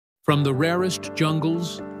From the rarest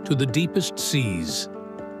jungles to the deepest seas.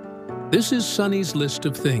 This is Sonnie's List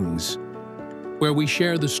of Things, where we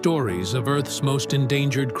share the stories of Earth's most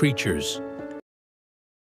endangered creatures.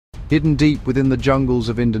 Hidden deep within the jungles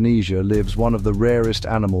of Indonesia lives one of the rarest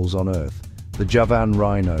animals on Earth, the Javan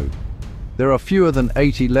Rhino. There are fewer than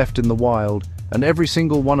 80 left in the wild, and every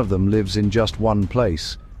single one of them lives in just one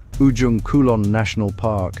place, Ujung Kulon National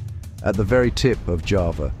Park, at the very tip of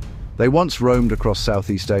Java. They once roamed across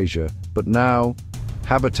Southeast Asia, but now,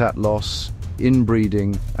 habitat loss,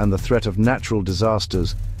 inbreeding, and the threat of natural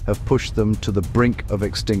disasters have pushed them to the brink of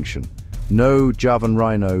extinction. No Javan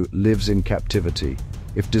rhino lives in captivity.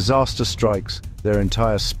 If disaster strikes, their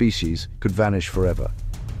entire species could vanish forever.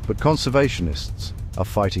 But conservationists are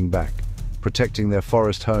fighting back, protecting their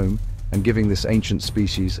forest home and giving this ancient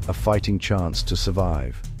species a fighting chance to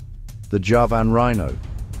survive. The Javan rhino,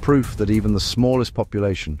 proof that even the smallest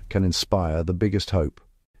population can inspire the biggest hope.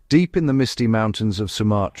 Deep in the misty mountains of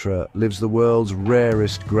Sumatra lives the world's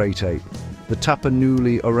rarest great ape, the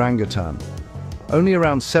Tapanuli Orangutan. Only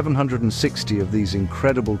around 760 of these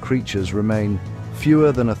incredible creatures remain,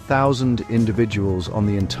 fewer than 1,000 individuals on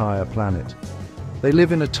the entire planet. They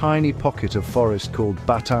live in a tiny pocket of forest called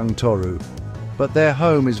Batang Toru, but their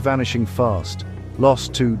home is vanishing fast,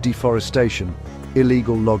 lost to deforestation,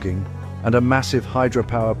 illegal logging, and a massive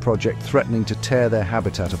hydropower project threatening to tear their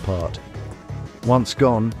habitat apart. Once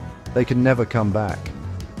gone, they can never come back.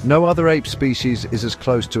 No other ape species is as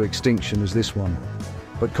close to extinction as this one,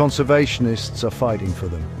 but conservationists are fighting for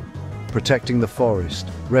them, protecting the forest,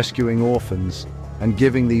 rescuing orphans, and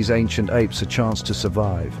giving these ancient apes a chance to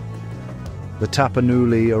survive. The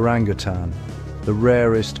Tapanuli Orangutan, the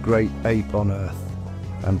rarest great ape on Earth,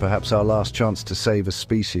 and perhaps our last chance to save a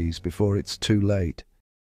species before it's too late.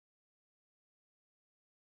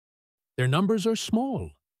 Their numbers are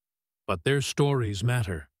small, but their stories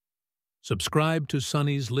matter. Subscribe to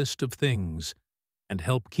Sonnie's List of Things and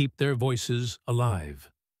help keep their voices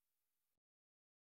alive.